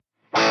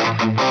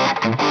Hi,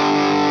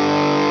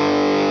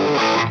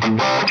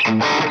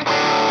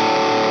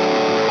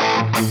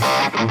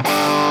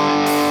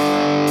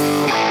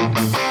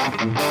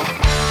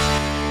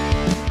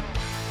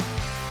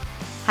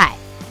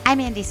 I'm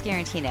Andy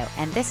Scarantino,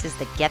 and this is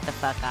the Get the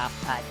Fuck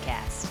Off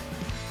podcast.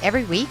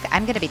 Every week,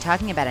 I'm going to be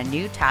talking about a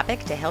new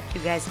topic to help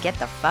you guys get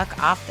the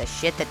fuck off the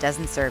shit that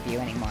doesn't serve you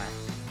anymore.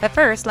 But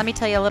first, let me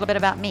tell you a little bit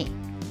about me.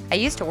 I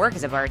used to work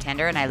as a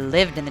bartender, and I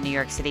lived in the New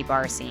York City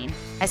bar scene.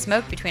 I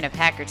smoked between a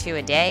pack or two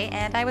a day,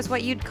 and I was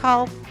what you'd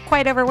call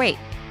quite overweight.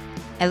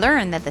 I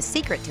learned that the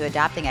secret to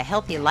adopting a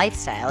healthy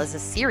lifestyle is a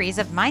series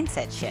of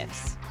mindset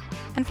shifts.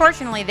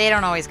 Unfortunately, they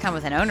don't always come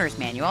with an owner's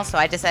manual, so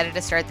I decided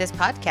to start this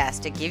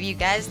podcast to give you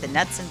guys the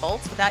nuts and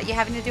bolts without you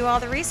having to do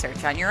all the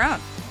research on your own.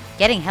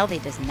 Getting healthy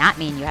does not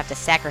mean you have to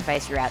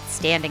sacrifice your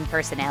outstanding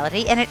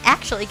personality, and it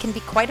actually can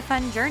be quite a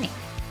fun journey.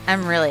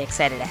 I'm really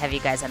excited to have you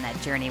guys on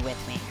that journey with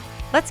me.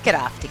 Let's get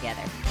off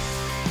together.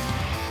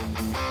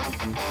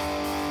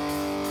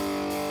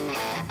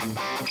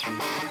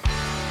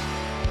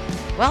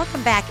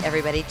 Welcome back,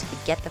 everybody, to the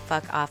Get the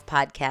Fuck Off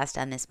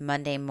podcast on this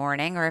Monday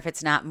morning, or if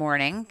it's not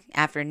morning,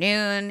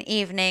 afternoon,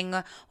 evening,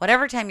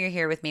 whatever time you're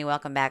here with me,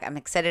 welcome back. I'm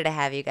excited to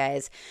have you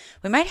guys.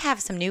 We might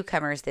have some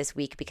newcomers this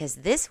week because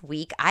this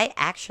week I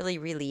actually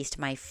released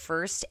my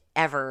first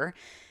ever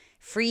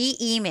free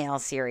email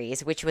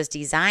series, which was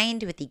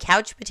designed with the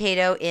couch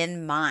potato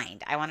in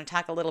mind. I want to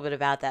talk a little bit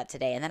about that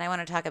today, and then I want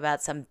to talk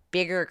about some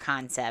bigger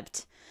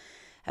concept,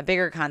 a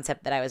bigger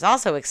concept that I was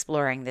also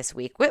exploring this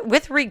week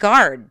with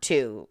regard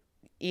to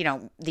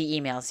the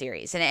email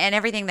series and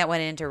everything that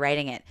went into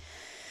writing it.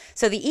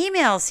 So the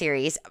email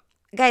series,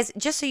 guys,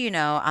 just so you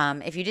know,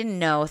 if you didn't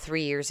know,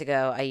 3 years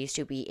ago, I used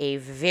to be a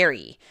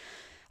very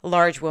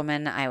large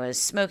woman. I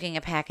was smoking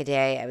a pack a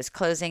day. I was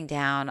closing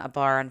down a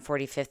bar on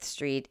 45th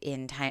Street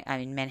in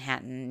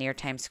Manhattan near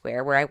Times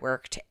Square, where I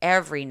worked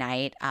every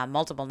night,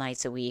 multiple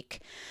nights a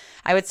week.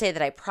 I would say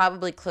that I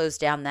probably closed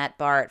down that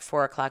bar at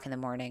 4 o'clock in the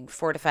morning,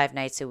 4 to 5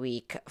 nights a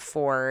week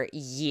for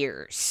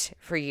years.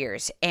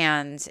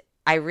 And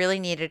I really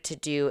needed to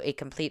do a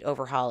complete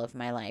overhaul of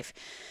my life.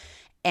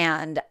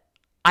 And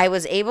I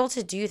was able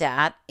to do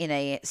that in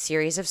a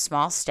series of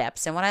small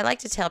steps. And what I like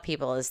to tell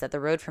people is that the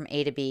road from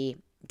A to B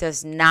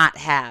does not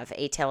have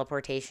a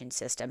teleportation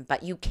system,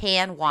 but you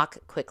can walk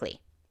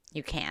quickly.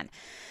 You can.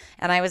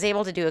 And I was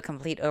able to do a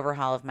complete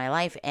overhaul of my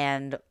life,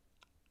 and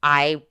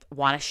I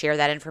want to share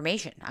that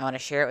information. I want to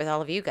share it with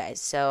all of you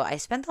guys. So I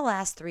spent the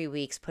last 3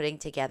 weeks putting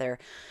together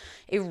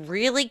a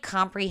really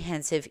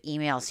comprehensive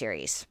email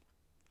series.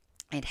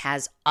 It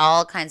has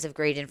all kinds of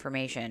great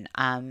information.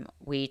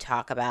 We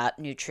talk about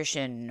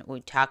nutrition.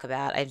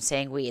 I'm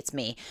saying we, it's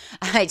me.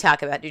 I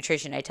talk about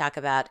nutrition. I talk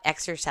about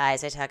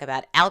exercise. I talk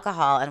about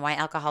alcohol and why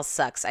alcohol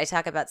sucks. I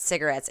talk about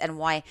cigarettes and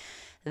why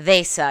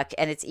they suck.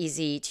 And it's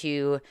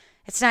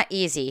not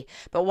easy,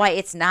 but why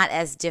it's not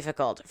as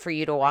difficult for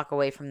you to walk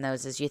away from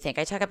those as you think.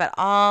 I talk about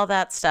all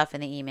that stuff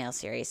in the email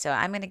series. So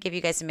I'm going to give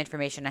you guys some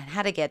information on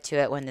how to get to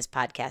it when this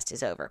podcast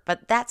is over.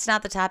 But that's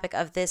not the topic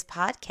of this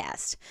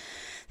podcast.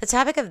 The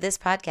topic of this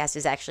podcast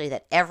is actually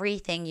that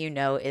everything you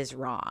know is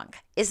wrong.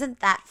 Isn't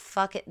that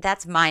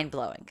that's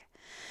mind-blowing?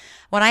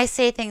 When I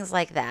say things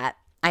like that,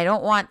 I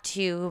don't want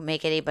to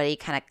make anybody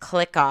kind of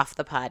click off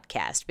the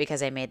podcast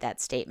because I made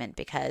that statement,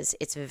 because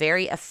it's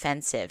very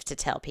offensive to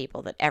tell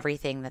people that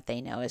everything that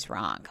they know is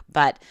wrong.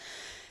 But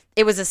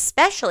it was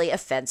especially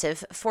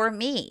offensive for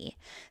me.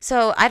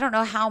 So I don't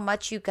know how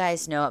much you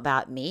guys know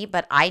about me,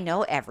 but I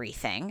know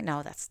everything.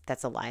 No,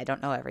 that's a lie. I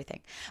don't know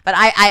everything. But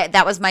I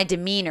that was my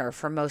demeanor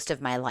for most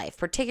of my life,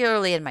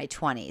 particularly in my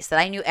 20s, that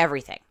I knew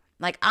everything.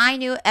 Like, I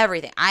knew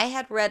everything. I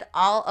had read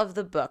all of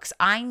the books.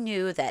 I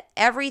knew that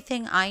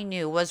everything I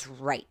knew was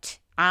right.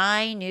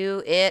 I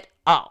knew it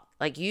all.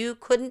 Like, you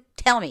couldn't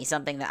tell me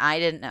something that I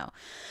didn't know.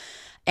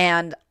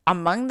 And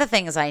among the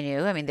things I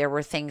knew, there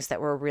were things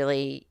that were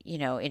really,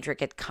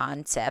 intricate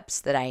concepts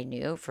that I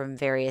knew from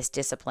various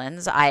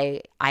disciplines.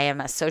 I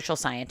am a social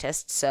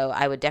scientist, so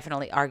I would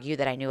definitely argue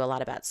that I knew a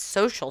lot about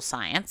social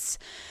science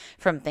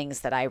from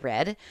things that I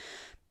read.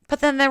 But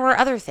then there were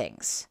other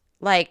things,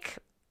 like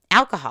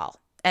alcohol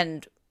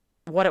and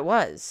what it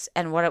was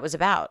and what it was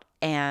about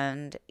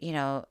and,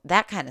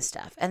 that kind of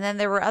stuff. And then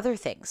there were other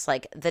things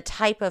like the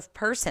type of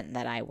person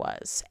that I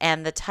was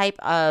and the type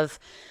of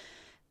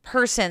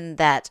person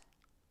that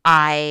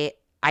I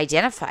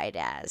identified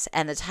as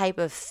and the type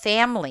of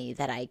family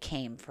that I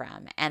came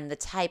from and the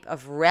type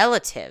of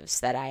relatives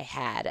that I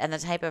had and the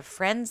type of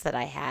friends that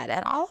I had,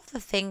 and all of the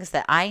things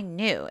that I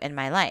knew in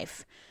my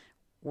life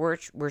were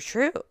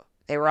true.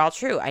 They were all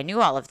true. I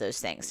knew all of those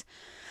things.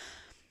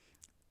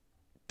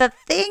 The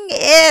thing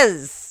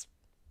is,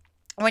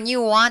 when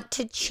you want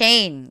to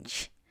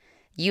change,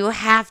 you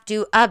have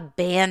to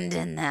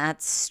abandon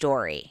that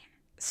story.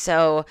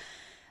 So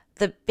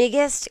the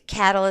biggest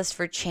catalyst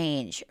for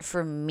change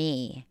for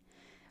me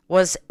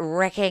was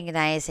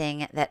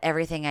recognizing that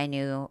everything I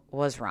knew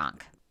was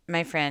wrong.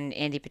 My friend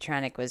Andy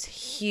Petronic was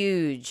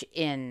huge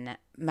in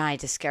my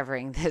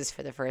discovering this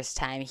for the first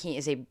time. He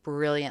is a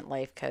brilliant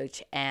life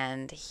coach,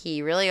 and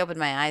he really opened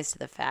my eyes to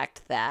the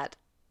fact that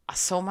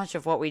so much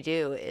of what we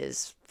do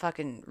is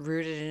fucking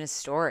rooted in a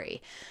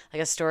story,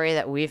 like a story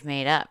that we've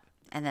made up.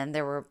 And then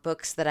there were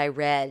books that I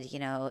read,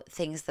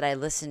 things that I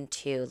listened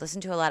to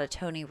a lot of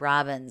Tony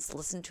Robbins,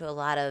 listened to a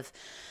lot of,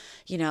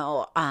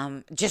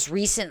 just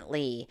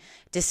recently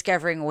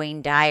discovering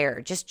Wayne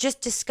Dyer,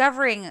 just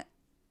discovering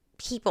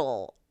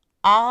people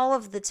all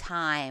of the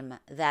time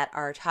that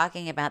are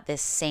talking about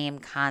this same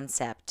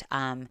concept.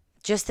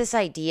 Just this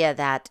idea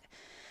that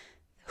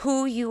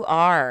who you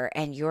are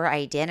and your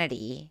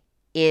identity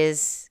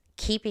is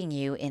keeping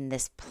you in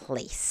this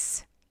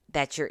place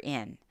that you're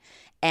in.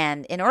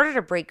 And in order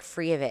to break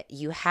free of it,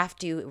 you have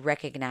to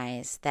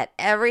recognize that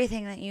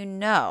everything that you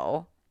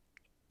know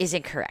is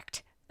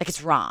incorrect. Like,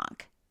 it's wrong.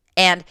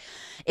 And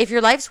if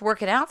your life's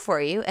working out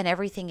for you and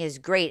everything is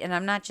great, and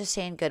I'm not just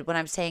saying good, when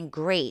I'm saying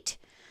great,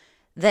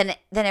 then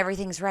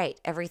everything's right.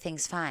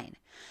 Everything's fine.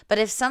 But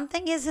if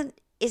something isn't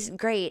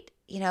great,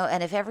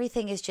 and if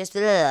everything is just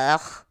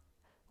ugh,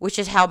 which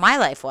is how my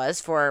life was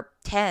for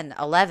 10,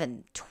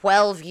 11,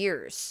 12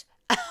 years,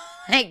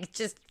 like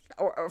just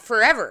or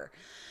forever,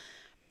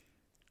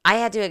 I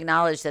had to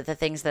acknowledge that the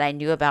things that I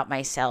knew about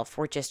myself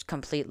were just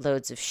complete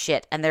loads of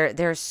shit. And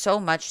there's so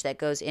much that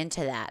goes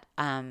into that.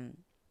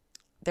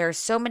 There are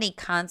so many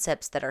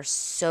concepts that are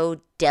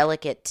so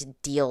delicate to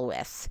deal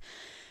with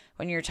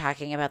when you're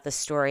talking about the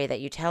story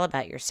that you tell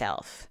about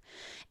yourself.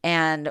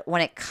 And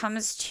when it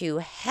comes to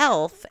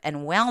health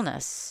and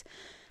wellness,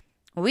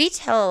 we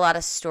tell a lot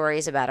of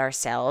stories about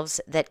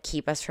ourselves that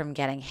keep us from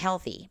getting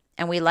healthy.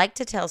 And we like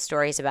to tell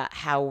stories about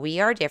how we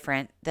are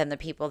different than the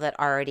people that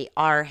already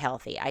are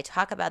healthy. I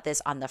talk about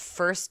this on the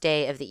first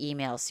day of the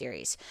email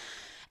series.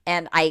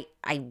 And I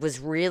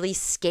was really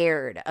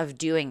scared of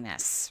doing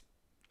this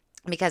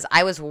because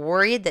I was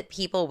worried that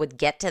people would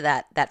get to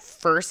that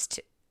first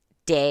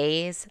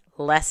day's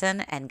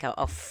lesson and go,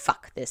 oh,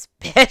 fuck this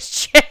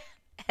bitch,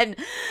 and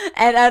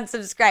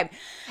unsubscribe.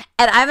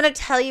 And I'm going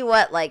to tell you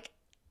what, like,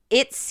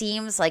 it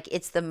seems like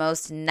it's the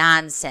most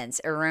nonsense,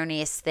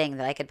 erroneous thing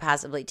that I could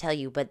possibly tell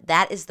you, but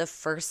that is the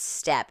first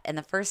step. And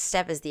the first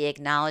step is the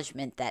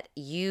acknowledgement that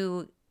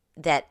you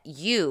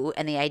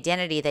and the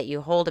identity that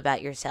you hold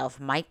about yourself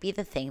might be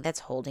the thing that's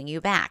holding you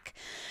back.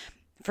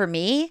 For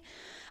me,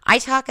 I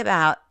talk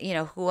about,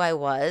 who I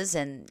was,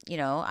 and,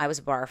 I was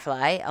a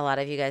barfly. A lot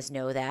of you guys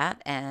know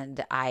that.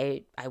 And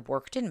I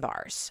worked in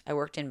bars. I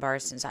worked in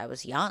bars since I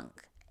was young.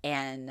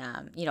 And,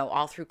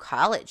 all through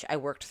college, I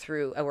worked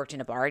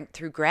in a bar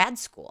through grad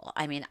school.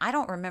 I mean, I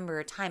don't remember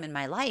a time in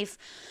my life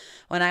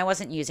when I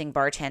wasn't using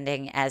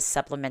bartending as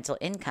supplemental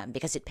income,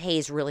 because it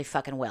pays really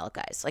fucking well,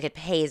 guys. Like, it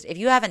pays. If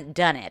you haven't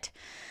done it,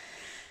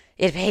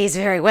 it pays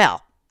very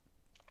well.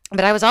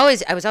 But I was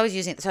always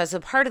using it. So I was a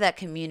part of that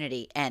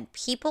community, and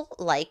people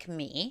like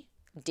me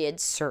did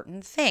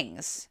certain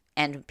things.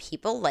 And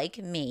people like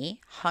me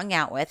hung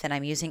out with, and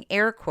I'm using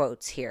air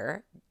quotes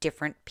here,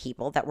 different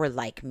people that were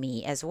like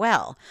me as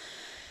well.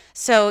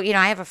 So,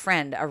 I have a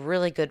friend, a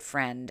really good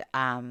friend,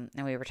 and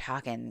we were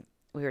talking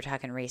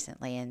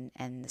recently,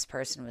 and this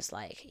person was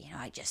like,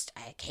 I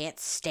can't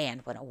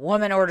stand when a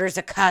woman orders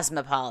a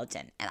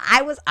Cosmopolitan. And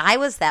I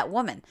was that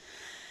woman.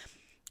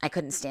 I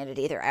couldn't stand it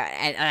either.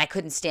 I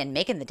couldn't stand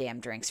making the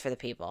damn drinks for the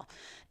people.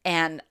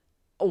 And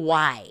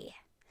why?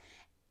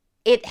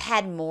 It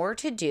had more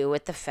to do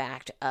with the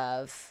fact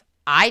of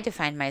I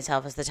defined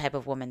myself as the type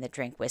of woman that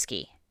drank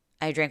whiskey.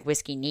 I drank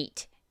whiskey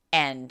neat.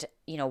 And,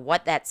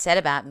 what that said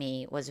about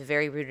me was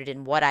very rooted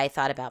in what I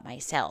thought about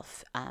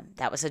myself.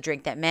 That was a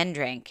drink that men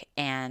drank,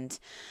 and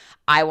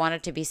I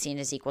wanted to be seen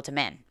as equal to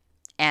men.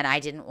 And I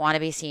didn't want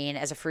to be seen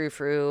as a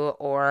frou-frou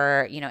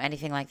or,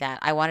 anything like that.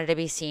 I wanted to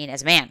be seen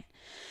as a man.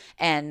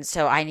 And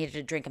so I needed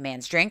to drink a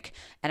man's drink,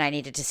 and I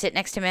needed to sit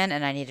next to men,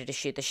 and I needed to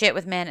shoot the shit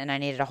with men, and I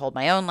needed to hold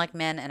my own like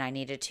men, and I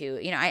needed to,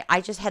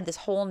 I just had this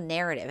whole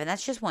narrative, and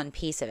that's just one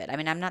piece of it. I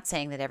mean, I'm not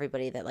saying that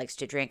everybody that likes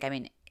to drink,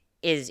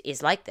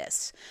 is like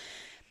this.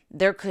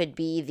 There could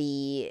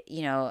be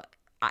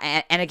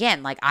and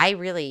again, like I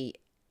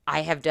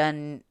have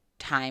done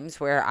times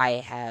where I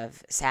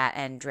have sat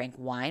and drank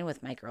wine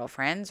with my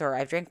girlfriends, or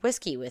I've drank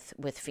whiskey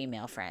with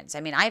female friends.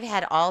 I mean, I've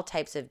had all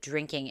types of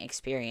drinking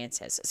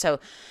experiences. So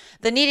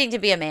the needing to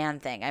be a man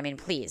thing,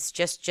 please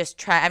just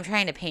try. I'm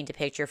trying to paint a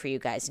picture for you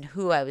guys and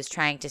who I was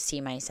trying to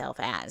see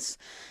myself as.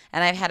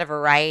 And I've had a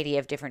variety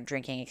of different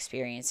drinking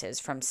experiences,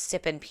 from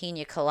sipping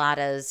pina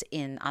coladas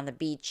on the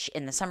beach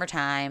in the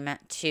summertime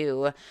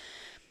to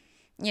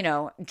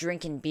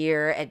drinking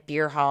beer at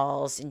beer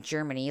halls in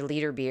Germany,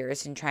 liter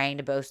beers, and trying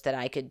to boast that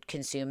I could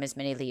consume as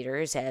many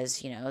liters as,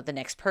 the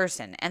next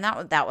person. And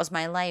that was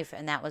my life,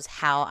 and that was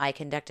how I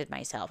conducted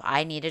myself.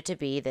 I needed to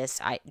be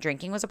this.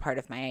 Drinking was a part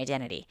of my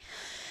identity,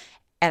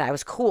 and I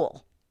was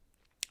cool.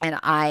 And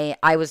I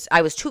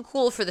was too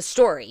cool for the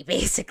story,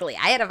 basically.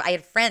 I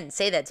had friends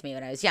say that to me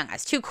when I was young. I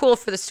was too cool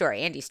for the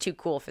story. Andy's too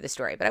cool for the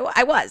story. But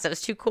I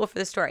was too cool for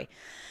the story.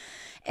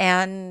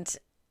 And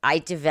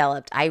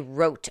I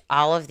wrote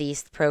all of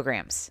these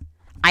programs.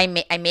 I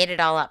made it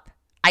all up.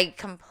 I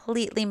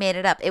completely made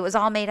it up. It was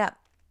all made up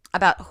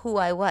about who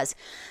I was.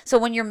 So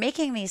when you're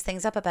making these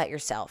things up about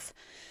yourself,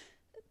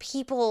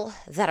 people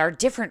that are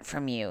different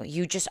from you,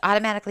 you just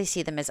automatically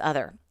see them as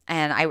other.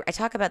 And I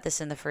talk about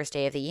this in the first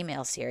day of the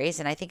email series,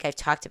 and I think I've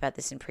talked about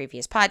this in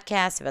previous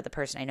podcasts about the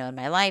person I know in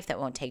my life that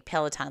won't take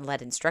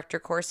Peloton-led instructor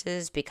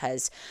courses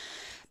because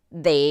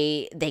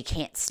they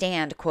can't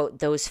stand, quote,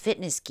 those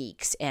fitness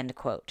geeks, end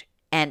quote.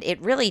 And it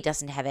really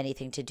doesn't have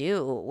anything to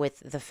do with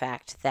the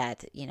fact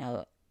that,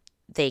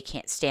 they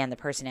can't stand the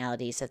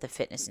personalities of the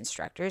fitness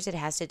instructors. It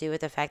has to do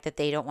with the fact that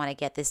they don't want to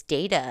get this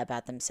data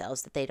about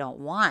themselves that they don't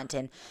want.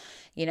 And,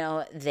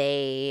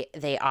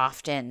 they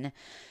often,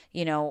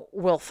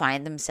 will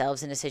find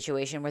themselves in a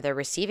situation where they're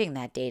receiving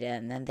that data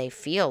and then they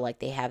feel like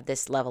they have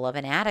this level of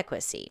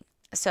inadequacy.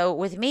 So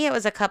with me, it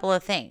was a couple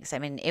of things. I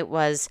mean, it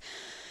was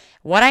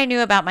what I knew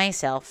about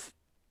myself.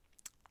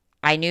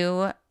 I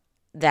knew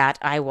that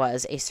I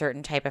was a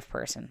certain type of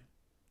person.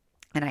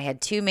 And I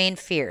had two main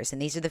fears, and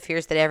these are the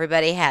fears that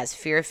everybody has: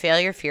 fear of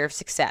failure, fear of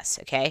success,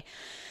 okay?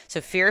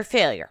 So fear of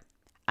failure.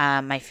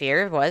 My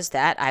fear was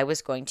that I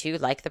was going to,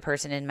 like the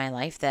person in my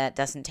life that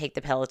doesn't take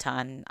the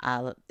Peloton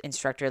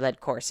instructor-led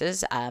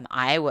courses,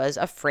 I was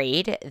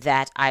afraid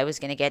that I was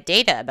going to get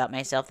data about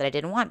myself that I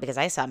didn't want because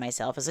I saw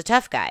myself as a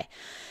tough guy.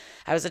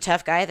 I was a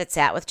tough guy that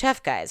sat with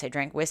tough guys. I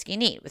drank whiskey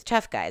neat with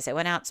tough guys. I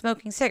went out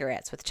smoking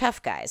cigarettes with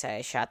tough guys.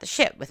 I shot the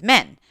shit with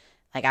men.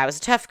 Like, I was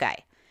a tough guy.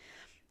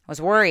 I was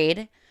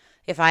worried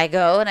if I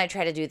go and I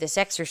try to do this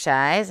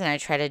exercise and I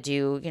try to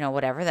do,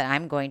 whatever, that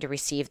I'm going to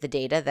receive the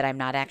data that I'm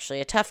not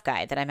actually a tough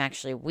guy, that I'm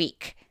actually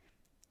weak.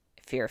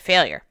 Fear of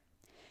failure.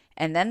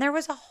 And then there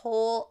was a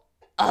whole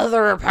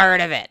other part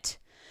of it.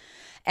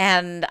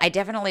 And I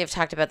definitely have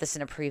talked about this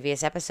in a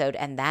previous episode,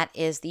 and that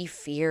is the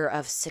fear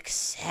of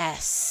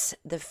success.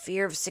 The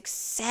fear of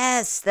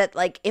success that,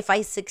 like, if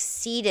I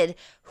succeeded,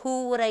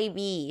 who would I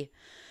be?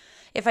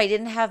 If I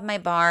didn't have my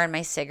bar and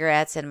my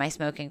cigarettes and my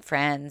smoking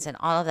friends and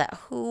all of that,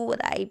 who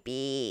would I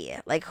be?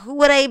 Like, who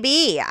would I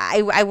be?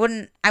 I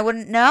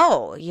wouldn't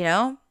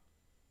know,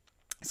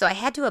 So I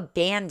had to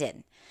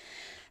abandon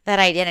that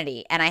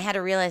identity, and I had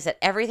to realize that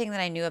everything that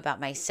I knew about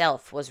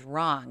myself was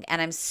wrong,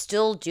 and I'm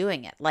still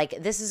doing it.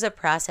 Like, this is a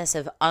process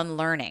of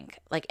unlearning.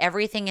 Like,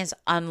 everything is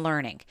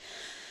unlearning.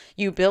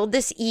 You build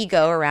this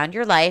ego around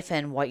your life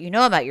and what you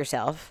know about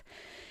yourself,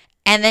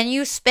 and then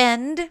you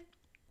spend,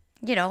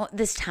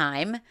 this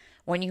time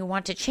when you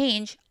want to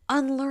change,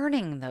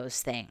 unlearning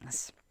those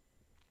things.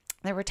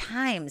 There were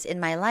times in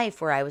my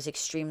life where I was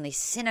extremely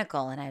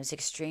cynical and I was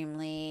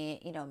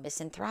extremely,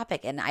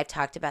 misanthropic. And I've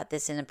talked about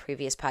this in a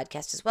previous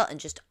podcast as well, and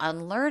just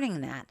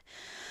unlearning that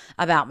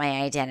about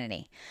my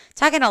identity.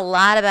 Talking a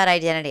lot about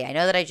identity. I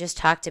know that I just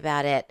talked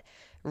about it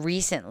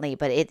recently,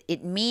 but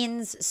it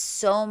means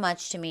so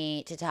much to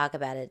me to talk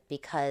about it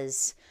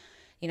because,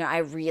 I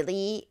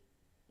really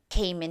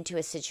came into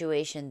a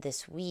situation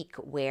this week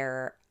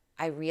where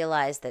I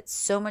realized that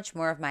so much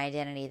more of my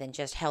identity than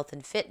just health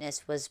and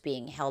fitness was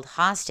being held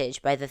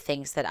hostage by the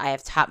things that I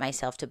have taught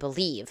myself to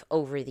believe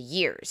over the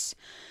years.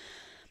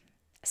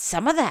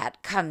 Some of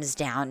that comes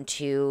down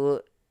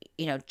to,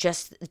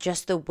 just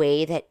the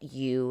way that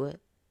you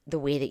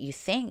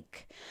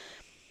think.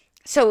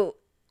 So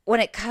when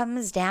it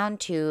comes down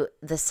to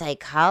the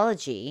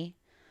psychology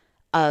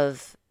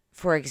of,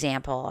 for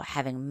example,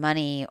 having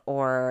money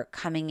or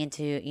coming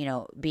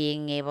into,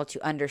 being able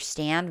to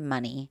understand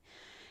money,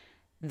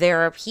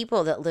 there are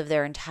people that live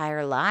their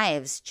entire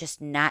lives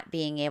just not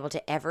being able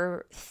to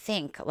ever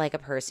think like a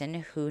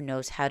person who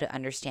knows how to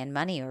understand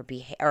money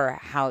or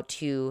how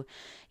to,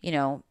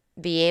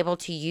 be able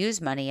to use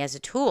money as a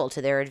tool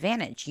to their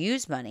advantage,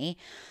 use money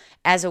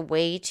as a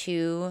way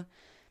to,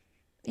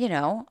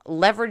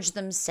 leverage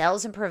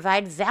themselves and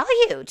provide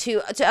value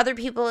to other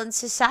people in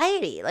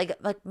society.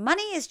 Like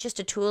money is just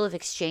a tool of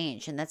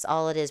exchange, and that's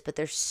all it is. But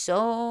there's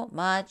so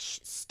much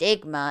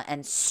stigma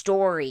and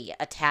story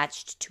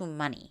attached to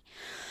money.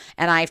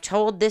 And I've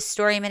told this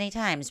story many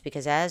times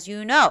because, as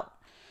you know,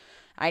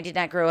 I did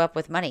not grow up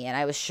with money, and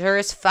I was sure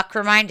as fuck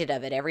reminded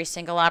of it every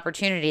single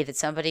opportunity that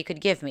somebody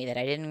could give me that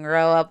I didn't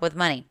grow up with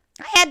money.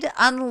 I had to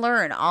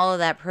unlearn all of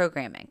that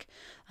programming.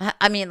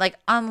 I mean, like,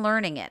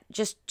 unlearning it.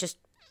 Just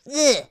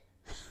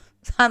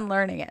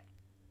unlearning it.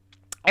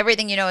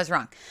 Everything you know is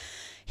wrong.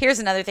 Here's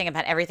another thing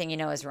about everything you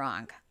know is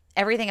wrong.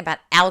 Everything about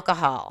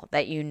alcohol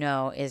that you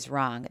know is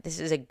wrong. This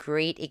is a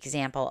great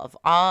example of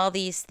all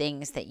these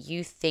things that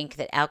you think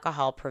that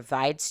alcohol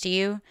provides to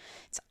you.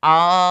 It's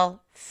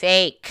all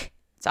fake.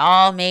 It's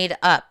all made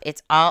up.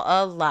 It's all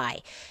a lie.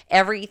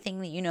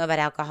 Everything that you know about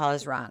alcohol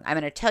is wrong. I'm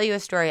going to tell you a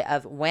story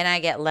of when I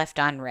get left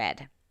on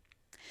red.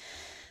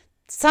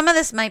 Some of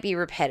this might be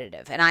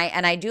repetitive, and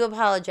I do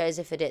apologize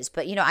if it is,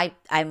 but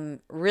I'm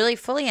really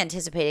fully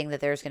anticipating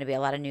that there's going to be a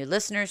lot of new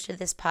listeners to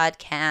this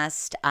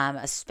podcast,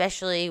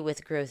 especially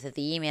with growth of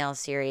the email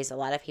series. A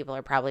lot of people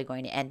are probably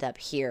going to end up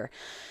here,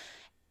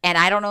 and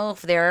I don't know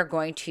if they're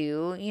going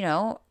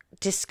to,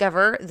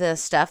 discover the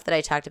stuff that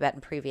I talked about in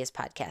previous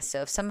podcasts.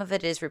 So if some of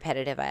it is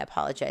repetitive, I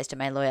apologize to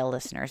my loyal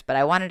listeners, but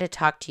I wanted to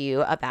talk to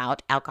you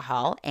about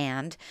alcohol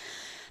and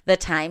the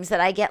times that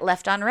I get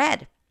left on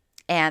red.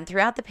 And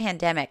throughout the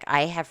pandemic,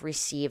 I have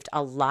received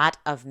a lot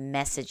of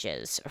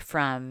messages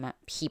from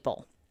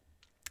people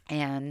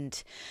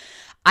And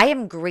I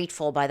am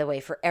grateful, by the way,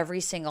 for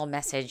every single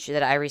message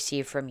that I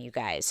receive from you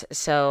guys.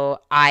 So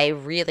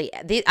I'm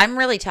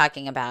really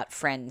talking about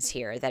friends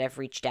here that have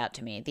reached out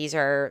to me. These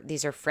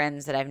are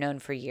friends that I've known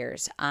for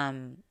years.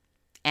 And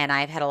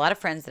I've had a lot of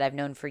friends that I've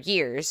known for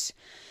years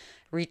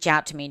reach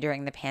out to me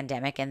during the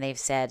pandemic, and they've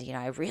said,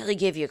 I really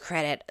give you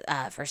credit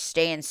for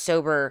staying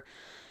sober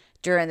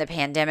during the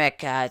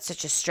pandemic. It's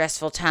such a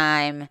stressful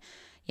time,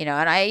 and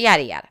I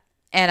yada yada.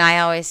 And I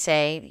always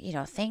say,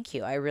 thank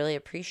you. I really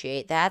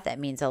appreciate that. That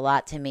means a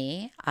lot to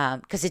me,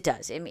 because it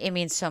does. It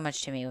means so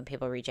much to me when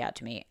people reach out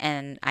to me.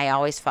 And I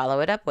always follow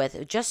it up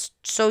with, just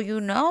so you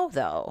know,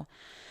 though,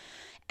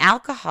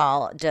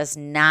 alcohol does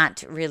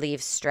not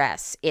relieve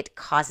stress. It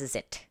causes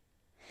it.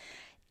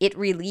 It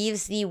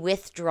relieves the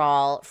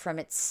withdrawal from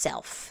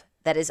itself.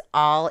 That is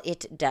all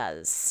it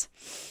does.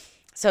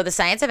 So the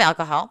science of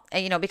alcohol,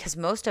 because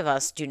most of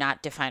us do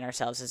not define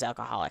ourselves as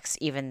alcoholics,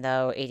 even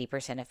though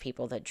 80% of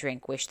people that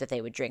drink wish that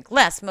they would drink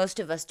less, most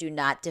of us do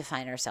not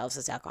define ourselves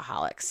as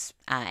alcoholics.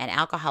 And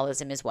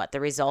alcoholism is what? The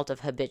result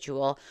of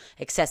habitual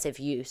excessive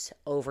use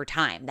over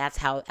time. That's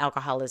how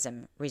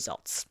alcoholism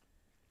results.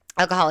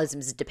 Alcoholism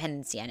is a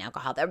dependency on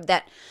alcohol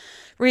that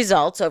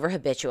results over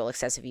habitual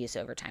excessive use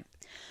over time.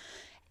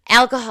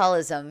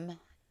 Alcoholism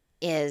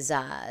is,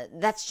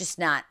 that's just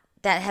not,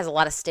 that has a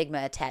lot of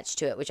stigma attached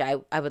to it, which I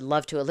would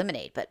love to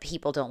eliminate, but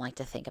people don't like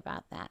to think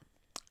about that.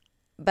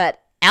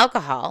 But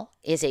alcohol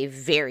is a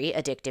very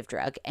addictive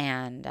drug,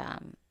 and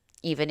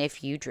even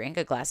if you drink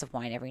a glass of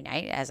wine every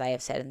night, as I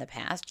have said in the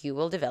past, you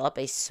will develop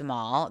a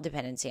small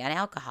dependency on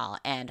alcohol.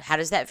 And how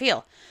does that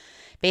feel?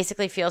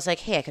 Basically feels like,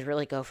 hey, I could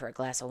really go for a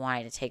glass of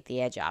wine to take the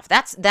edge off.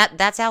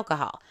 That's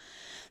alcohol.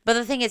 But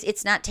the thing is,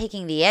 it's not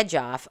taking the edge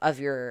off of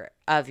your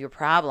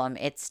problem.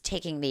 It's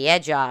taking the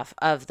edge off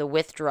of the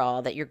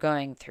withdrawal that you're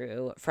going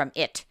through from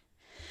it.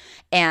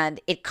 And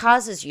it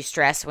causes you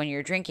stress when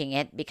you're drinking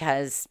it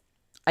because,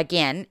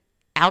 again,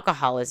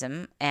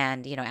 alcoholism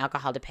and,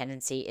 alcohol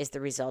dependency is the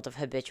result of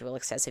habitual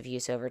excessive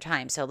use over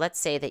time. So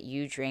let's say that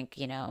you drink,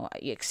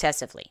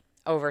 excessively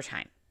over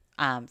time,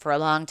 for a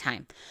long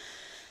time.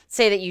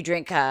 Say that you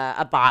drink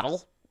a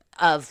bottle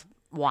of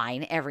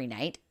wine every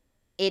night.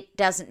 It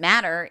doesn't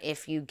matter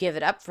if you give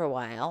it up for a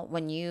while.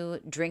 When you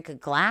drink a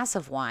glass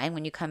of wine,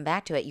 when you come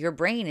back to it, your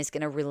brain is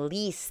going to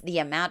release the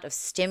amount of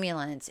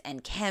stimulants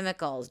and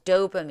chemicals,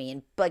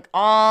 dopamine, like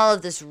all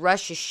of this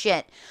rush of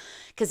shit.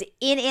 Because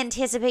in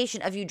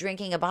anticipation of you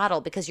drinking a bottle,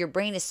 because your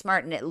brain is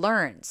smart and it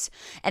learns,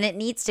 and it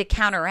needs to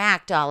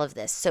counteract all of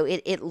this. So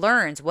it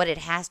learns what it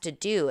has to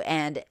do,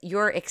 and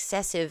your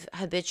excessive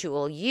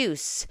habitual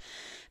use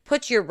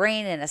puts your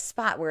brain in a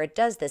spot where it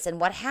does this. And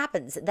what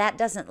happens? That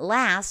doesn't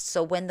last.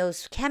 So when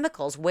those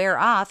chemicals wear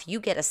off, you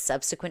get a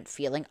subsequent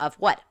feeling of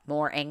what?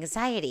 More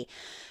anxiety,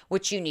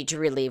 which you need to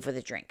relieve with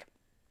a drink.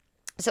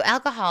 So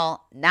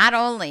alcohol not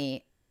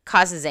only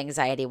causes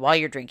anxiety while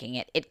you're drinking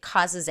it, it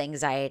causes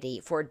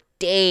anxiety for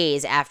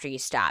days after you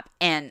stop.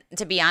 And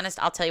to be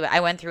honest, I'll tell you what,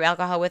 I went through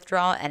alcohol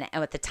withdrawal, and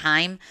at the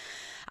time,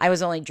 I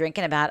was only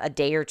drinking about a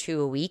day or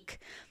two a week.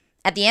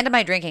 At the end of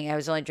my drinking, I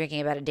was only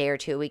drinking about a day or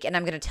two a week. And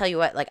I'm going to tell you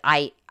what,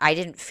 I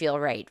didn't feel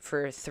right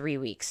for 3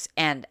 weeks.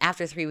 And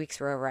after 3 weeks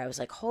were over, I was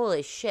like,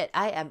 holy shit,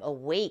 I am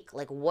awake.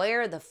 Like,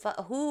 where the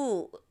fuck,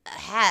 who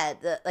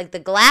had,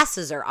 the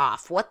glasses are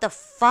off. What the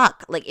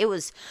fuck? Like, it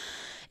was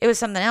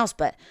something else.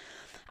 But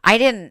I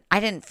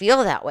didn't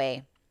feel that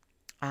way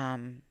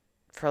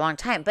for a long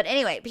time. But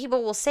anyway,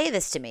 people will say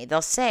this to me.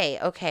 They'll say,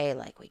 okay,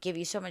 like, we give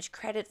you so much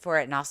credit for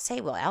it. And I'll say,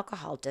 well,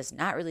 alcohol does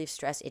not relieve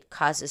stress. It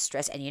causes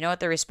stress. And you know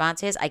what the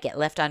response is? I get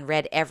left on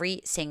red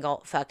every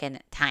single fucking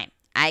time.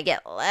 I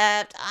get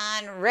left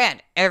on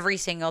red every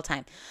single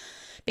time.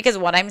 Because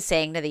what I'm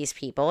saying to these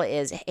people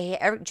is, hey,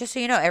 just so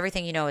you know,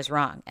 everything you know is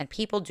wrong. And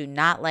people do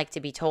not like to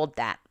be told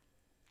that.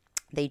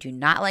 They do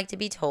not like to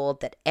be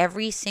told that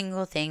every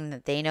single thing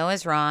that they know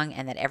is wrong,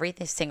 and that every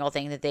single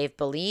thing that they've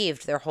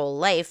believed their whole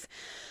life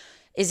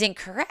is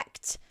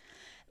incorrect.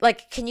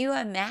 Like, can you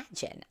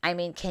imagine? I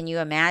mean, can you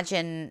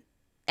imagine?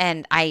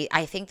 And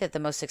I think that the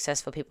most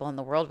successful people in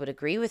the world would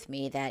agree with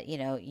me that,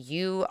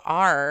 you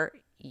are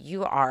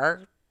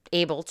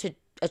able to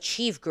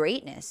achieve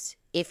greatness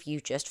if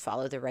you just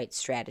follow the right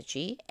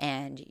strategy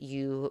and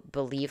you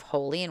believe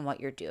wholly in what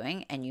you're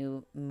doing and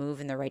you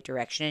move in the right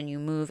direction and you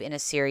move in a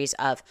series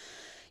of,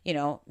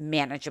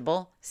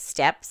 manageable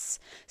steps,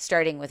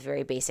 starting with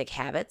very basic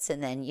habits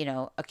and then,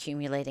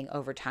 accumulating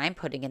over time,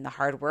 putting in the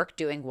hard work,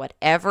 doing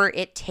whatever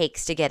it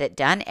takes to get it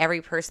done. Every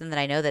person that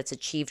I know that's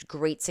achieved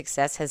great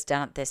success has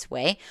done it this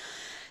way.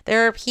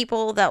 There are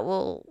people that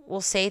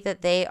will say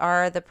that they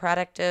are the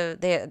product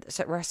of,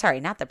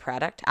 not the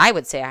product. I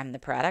would say I'm the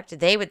product.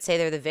 They would say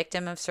they're the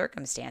victim of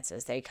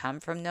circumstances. They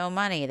come from no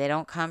money. They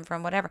don't come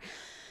from whatever.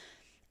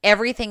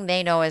 Everything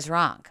they know is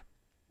wrong.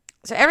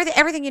 So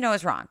everything you know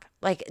is wrong.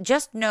 Like,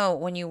 just know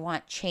when you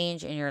want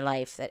change in your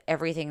life that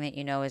everything that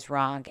you know is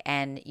wrong,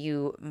 and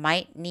you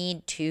might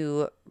need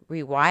to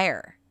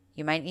rewire.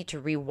 You might need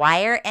to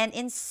rewire and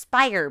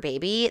inspire,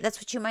 baby. That's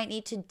what you might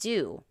need to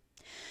do.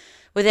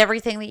 with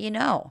everything that you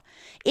know.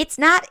 It's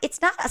not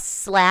a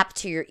slap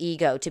to your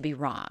ego to be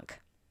wrong.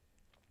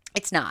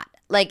 It's not.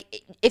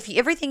 Like, if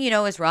everything you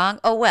know is wrong,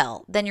 oh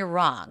well, then you're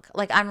wrong.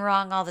 Like, I'm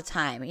wrong all the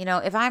time.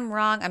 If I'm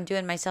wrong, I'm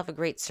doing myself a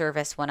great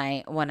service when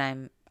I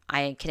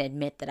can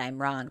admit that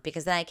I'm wrong,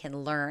 because then I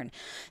can learn.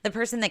 The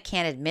person that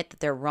can't admit that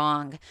they're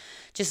wrong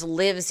just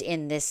lives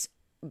in this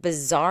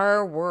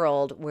bizarre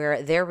world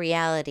where their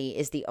reality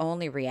is the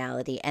only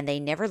reality, and they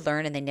never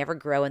learn and they never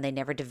grow and they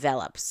never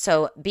develop.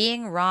 So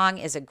being wrong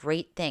is a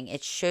great thing.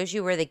 It shows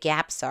you where the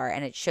gaps are,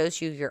 and it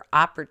shows you your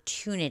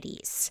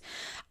opportunities.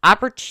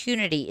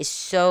 Opportunity is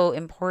so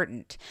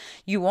important.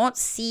 You won't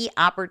see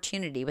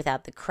opportunity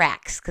without the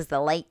cracks, because the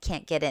light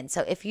can't get in.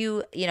 So if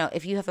you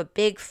have a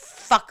big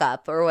fuck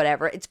up or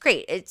whatever, it's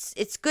great.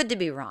 It's good to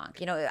be wrong.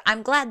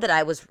 I'm glad that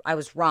I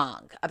was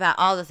wrong about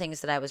all the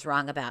things that I was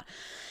wrong about.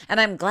 And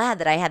I'm glad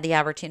that I had the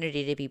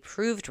opportunity to be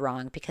proved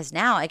wrong, because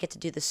now I get to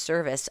do the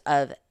service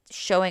of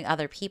showing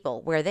other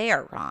people where they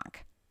are wrong.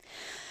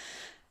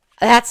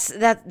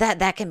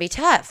 That can be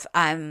tough.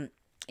 One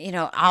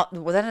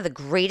of the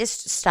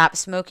greatest stop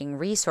smoking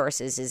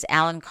resources is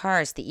Alan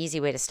Carr's The Easy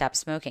Way to Stop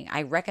Smoking.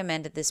 I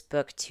recommended this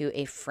book to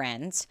a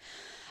friend.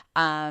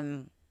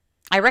 I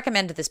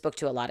recommended this book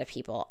to a lot of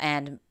people,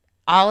 and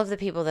all of the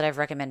people that I've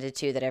recommended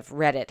to that have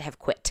read it have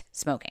quit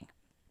smoking.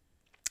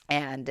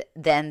 And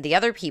then the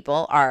other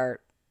people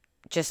are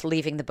just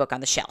leaving the book on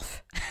the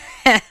shelf.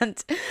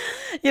 And,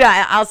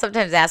 I'll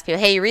sometimes ask people,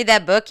 hey, you read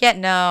that book yet?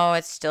 No,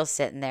 it's still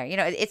sitting there.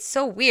 It's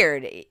so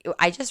weird.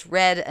 I just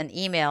read an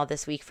email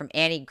this week from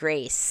Annie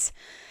Grace.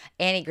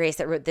 Annie Grace,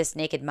 that wrote This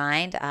Naked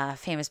Mind,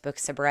 famous book,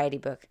 sobriety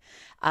book.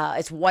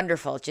 It's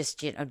wonderful.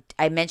 Just,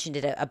 I mentioned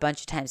it a bunch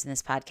of times in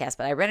this podcast,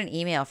 but I read an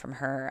email from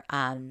her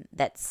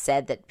that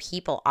said that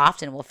people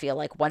often will feel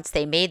like once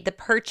they made the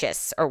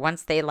purchase, or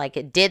once they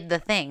did the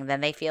thing,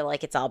 then they feel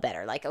like it's all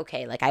better. Like,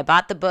 okay, I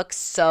bought the book,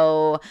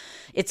 so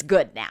it's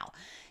good now.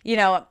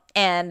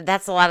 And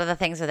that's a lot of the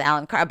things with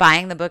Alan Carr.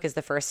 Buying the book is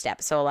the first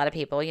step. So a lot of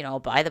people,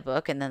 buy the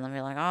book, and then they'll be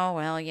like, oh,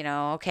 well,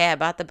 okay, I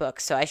bought the book,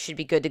 so I should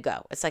be good to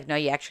go. It's like, no,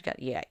 you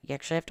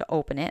actually have to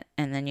open it,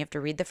 and then you have to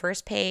read the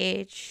first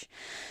page.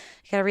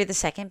 You got to read the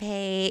second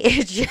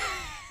page.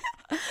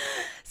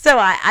 So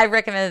I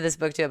recommended this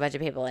book to a bunch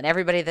of people, and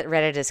everybody that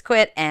read it has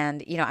quit.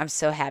 And, I'm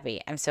so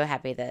happy. I'm so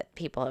happy that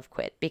people have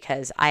quit,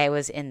 because I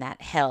was in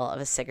that hell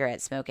of a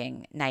cigarette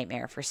smoking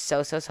nightmare for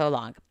so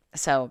long.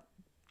 So,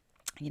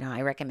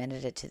 I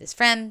recommended it to this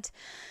friend.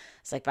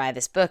 It's like, buy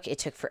this book. It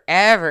took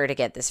forever to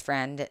get this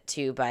friend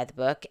to buy the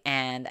book.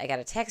 And I got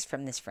a text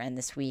from this friend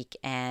this week,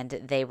 and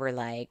they were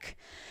like,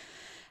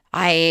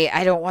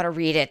 I don't want to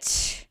read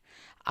it.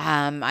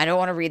 I don't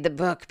want to read the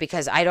book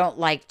because I don't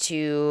like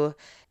to,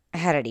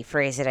 how did he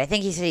phrase it? I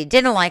think he said he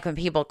didn't like when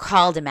people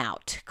called him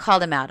out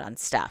on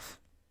stuff.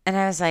 And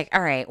I was like,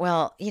 all right,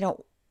 well,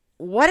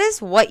 what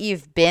is what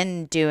you've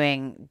been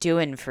doing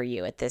for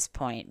you at this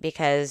point?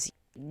 Because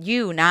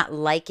you not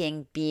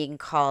liking being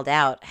called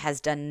out has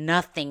done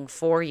nothing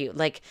for you.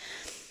 Like,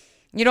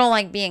 you don't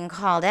like being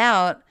called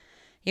out.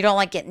 You don't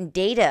like getting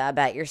data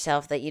about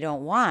yourself that you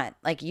don't want.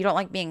 Like, you don't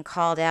like being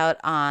called out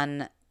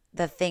on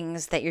the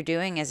things that you're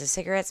doing as a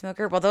cigarette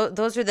smoker. Well,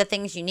 those are the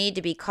things you need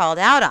to be called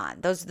out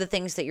on. Those are the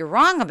things that you're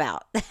wrong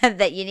about,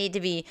 that you need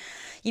to be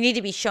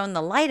shown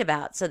the light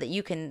about, so that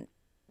you can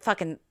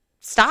fucking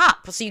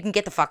stop, so you can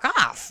get the fuck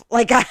off.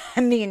 Like,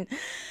 I mean,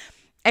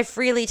 I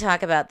freely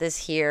talk about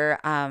this here.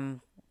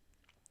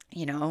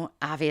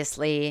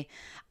 Obviously,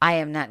 I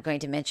am not going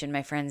to mention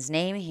my friend's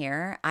name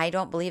here. I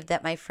don't believe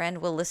that my friend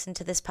will listen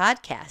to this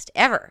podcast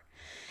ever.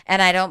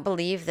 And I don't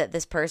believe that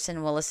this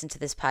person will listen to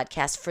this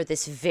podcast for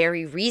this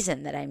very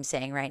reason that I'm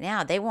saying right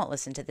now. They won't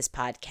listen to this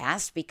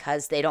podcast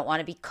because they don't want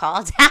to be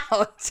called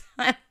out.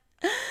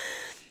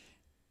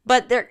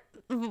 But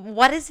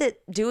what is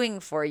it doing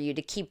for you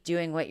to keep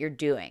doing what you're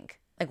doing?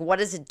 Like,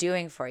 what is it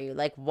doing for you?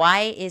 Like,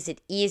 why is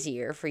it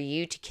easier for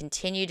you to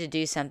continue to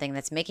do something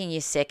that's making you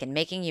sick and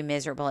making you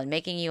miserable and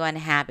making you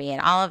unhappy and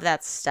all of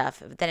that stuff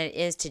than it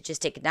is to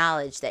just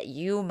acknowledge that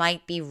you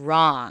might be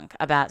wrong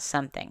about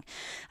something?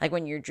 Like,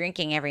 when you're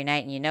drinking every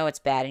night and you know it's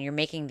bad, and you're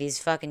making these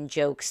fucking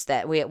jokes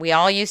that we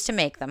all used to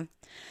make them.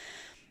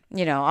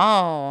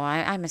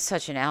 I'm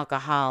such an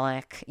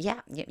alcoholic. Yeah,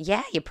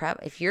 you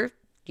probably, if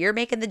you're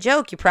making the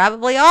joke, you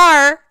probably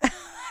are.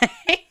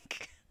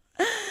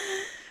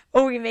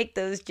 Or we make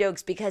those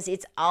jokes because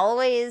it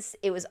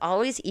was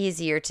always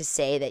easier to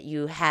say that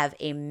you have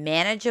a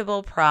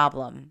manageable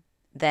problem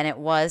than it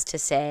was to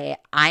say,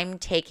 I'm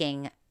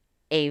taking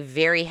a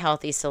very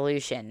healthy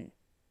solution,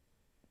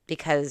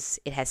 because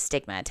it has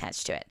stigma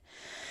attached to it.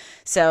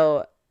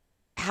 So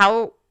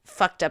how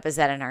fucked up is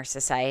that in our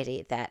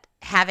society, that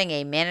having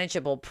a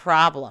manageable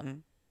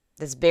problem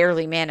that's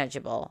barely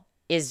manageable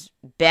is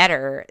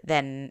better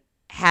than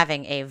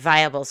having a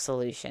viable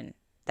solution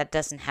that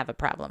doesn't have a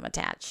problem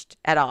attached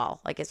at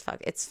all? Like, it's all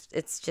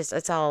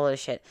a load of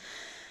shit.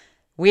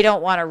 We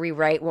don't want to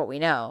rewrite what we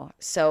know.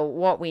 So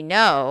what we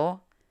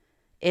know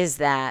is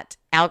that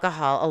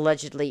alcohol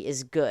allegedly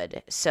is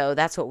good. So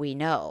that's what we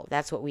know.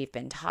 That's what we've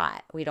been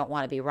taught. We don't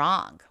want to be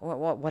wrong.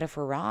 What if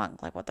we're wrong?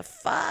 Like, what the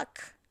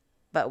fuck?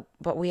 But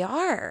we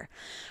are.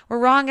 We're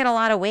wrong in a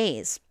lot of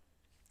ways.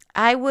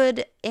 I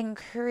would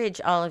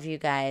encourage all of you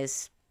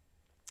guys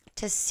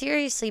to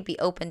seriously be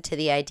open to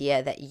the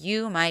idea that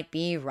you might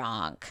be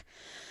wrong.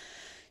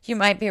 You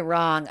might be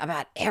wrong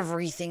about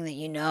everything that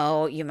you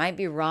know. You might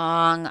be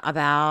wrong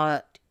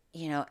about,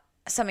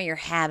 some of your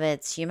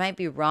habits. You might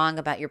be wrong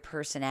about your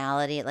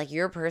personality, like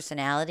your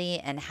personality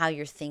and how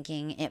you're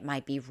thinking. It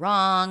might be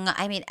wrong.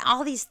 I mean,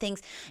 all these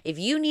things. If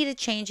you need a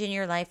change in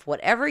your life,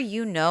 whatever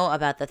you know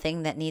about the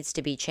thing that needs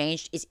to be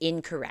changed is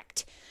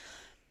incorrect.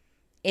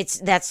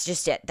 That's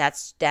just it.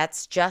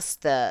 That's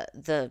just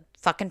the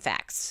fucking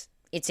facts.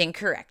 It's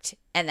incorrect.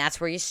 And that's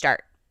where you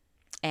start.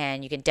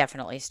 And you can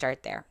definitely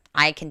start there.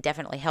 I can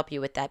definitely help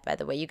you with that, by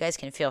the way. You guys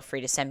can feel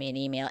free to send me an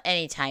email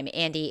anytime,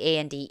 Andee,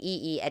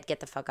 ANDEE,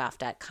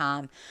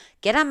 @getthefuckoff.com.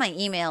 Get on my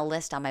email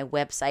list on my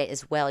website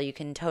as well. You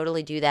can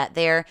totally do that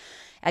there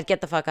at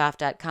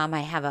getthefuckoff.com.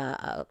 I have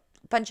a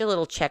bunch of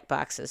little check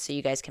boxes so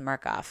you guys can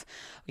mark off,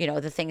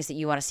 the things that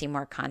you want to see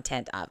more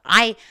content of.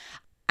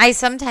 I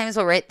sometimes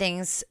will write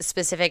things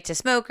specific to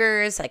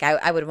smokers. Like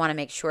I would want to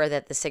make sure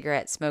that the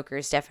cigarette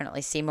smokers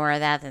definitely see more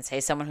of that than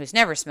say someone who's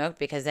never smoked,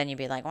 because then you'd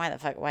be like,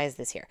 why is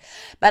this here?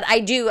 But I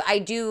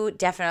do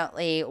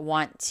definitely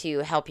want to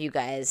help you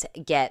guys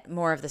get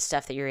more of the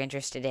stuff that you're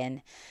interested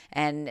in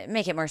and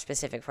make it more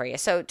specific for you.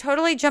 So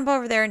totally jump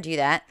over there and do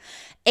that.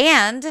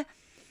 And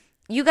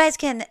you guys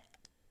can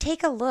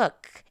take a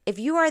look. If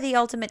you are the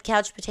ultimate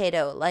couch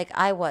potato like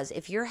I was,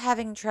 if you're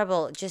having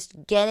trouble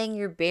just getting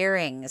your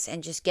bearings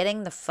and just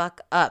getting the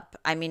fuck up,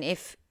 I mean,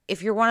 if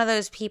you're one of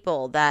those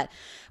people that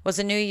was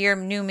a new year,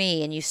 new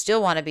me, and you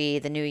still want to be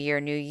the new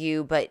year, new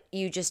you, but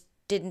you just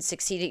didn't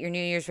succeed at your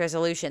New Year's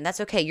resolution,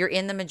 that's okay. You're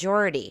in the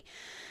majority.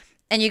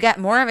 And you got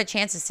more of a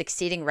chance of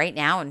succeeding right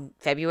now in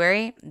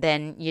February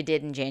than you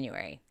did in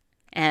January.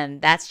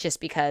 And that's just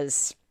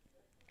because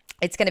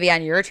it's going to be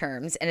on your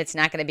terms, and it's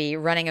not going to be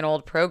running an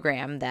old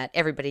program that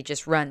everybody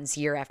just runs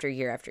year after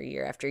year after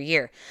year after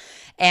year.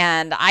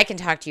 And I can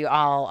talk to you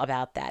all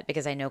about that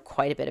because I know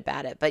quite a bit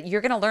about it. But you're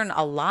going to learn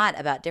a lot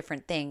about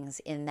different things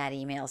in that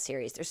email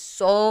series. There's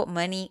so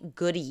many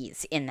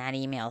goodies in that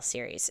email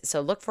series. So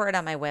look for it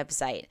on my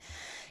website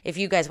if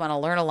you guys want to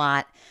learn a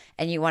lot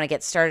and you want to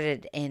get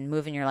started in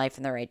moving your life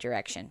in the right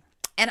direction.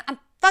 And I'm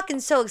fucking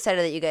so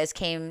excited that you guys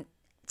came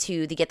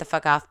to the Get the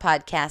Fuck Off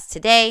podcast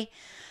today.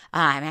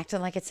 I'm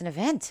acting like it's an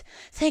event.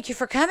 Thank you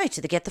for coming to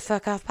the Get the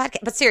Fuck Off podcast.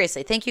 But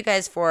seriously, thank you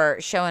guys for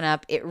showing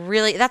up. It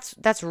really,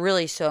 that's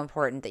really so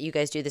important that you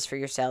guys do this for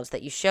yourselves,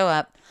 that you show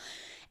up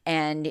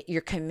and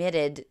you're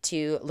committed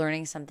to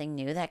learning something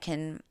new that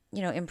can,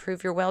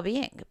 improve your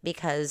well-being,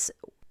 because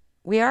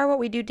we are what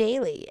we do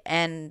daily,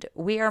 and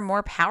we are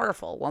more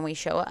powerful when we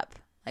show up.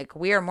 Like,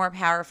 we are more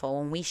powerful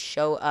when we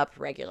show up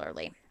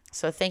regularly.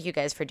 So thank you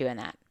guys for doing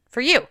that.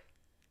 For you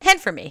and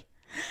for me.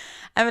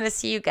 I'm going to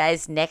see you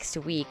guys next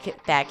week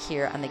back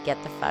here on the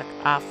Get the Fuck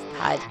Off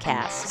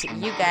podcast.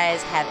 You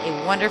guys have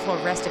a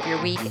wonderful rest of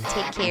your week.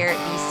 Take care,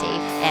 be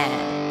safe,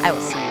 and I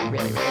will see you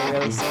really, really,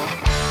 really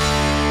soon.